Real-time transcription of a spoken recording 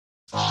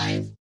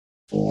5,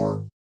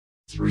 4,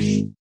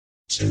 3,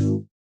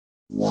 2,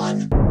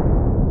 1.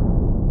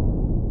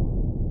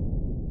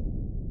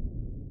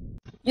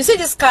 You see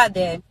this car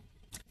there?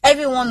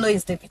 Everyone knows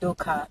it's Davido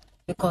car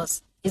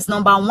because it's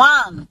number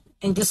one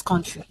in this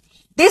country.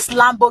 This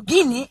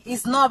Lamborghini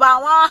is number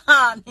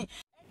one.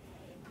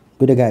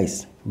 Good day,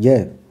 guys.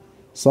 Yeah,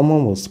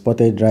 someone was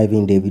spotted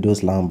driving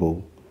Davido's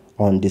Lambo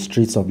on the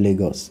streets of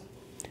Lagos.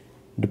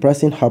 The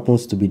person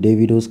happens to be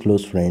Davido's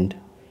close friend.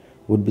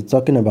 We'll be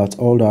talking about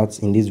all that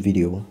in this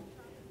video,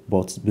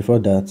 but before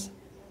that,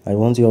 I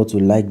want you all to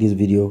like this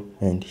video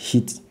and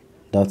hit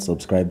that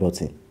subscribe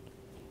button.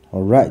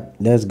 Alright,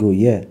 let's go.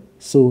 Yeah,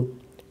 so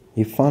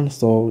a fan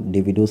saw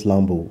Davido's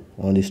Lambo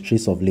on the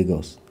streets of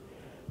Lagos,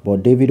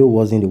 but Davido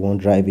wasn't the one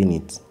driving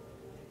it,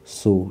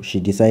 so she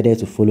decided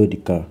to follow the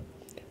car,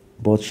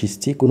 but she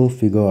still couldn't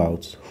figure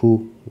out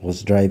who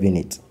was driving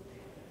it.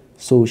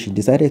 So she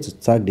decided to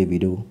tag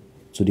Davido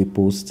to the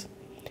post.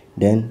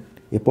 Then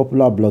a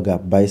popular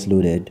blogger, Bice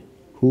Loaded,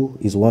 who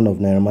is one of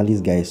Naira Marley's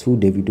guys who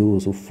Davido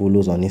also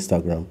follows on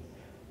Instagram,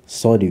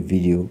 saw the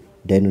video,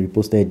 then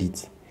reposted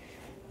it.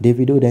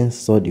 Davido then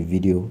saw the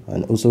video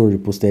and also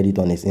reposted it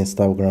on his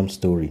Instagram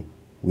story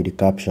with the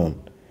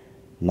caption,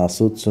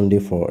 "Naso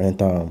Tunde for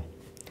enter am."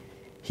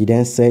 He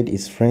then said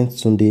his friend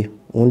Tunde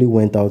only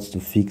went out to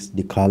fix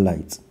the car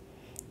light,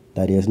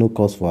 that there is no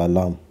cause for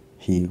alarm.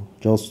 He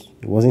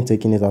wasn't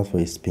taking it out for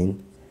a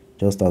spin,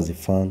 just as the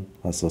fan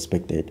had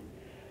suspected.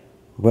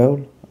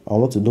 Well, I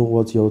want to know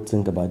what you all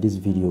think about this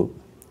video.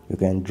 You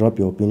can drop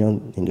your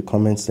opinion in the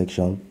comment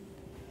section.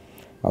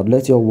 I'll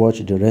let you all watch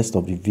the rest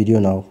of the video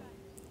now.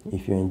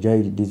 If you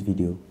enjoyed this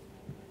video,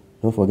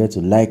 don't forget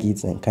to like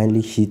it and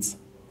kindly hit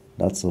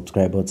that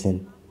subscribe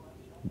button.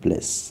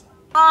 Bless.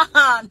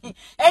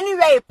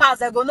 Anywhere he pass,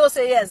 they're gonna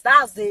say yes,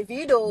 that's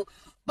Davido.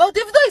 But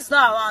Davido is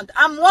not around.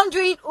 I'm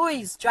wondering who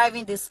is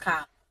driving this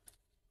car.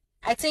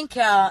 I think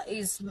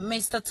it's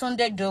Mr.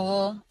 Tunde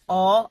Doro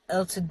or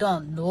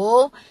Eltidon.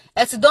 No,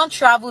 Eltidon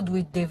traveled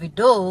with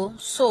Davido,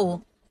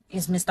 so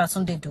it's Mr.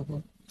 Tunde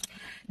Doro.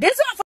 This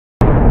one.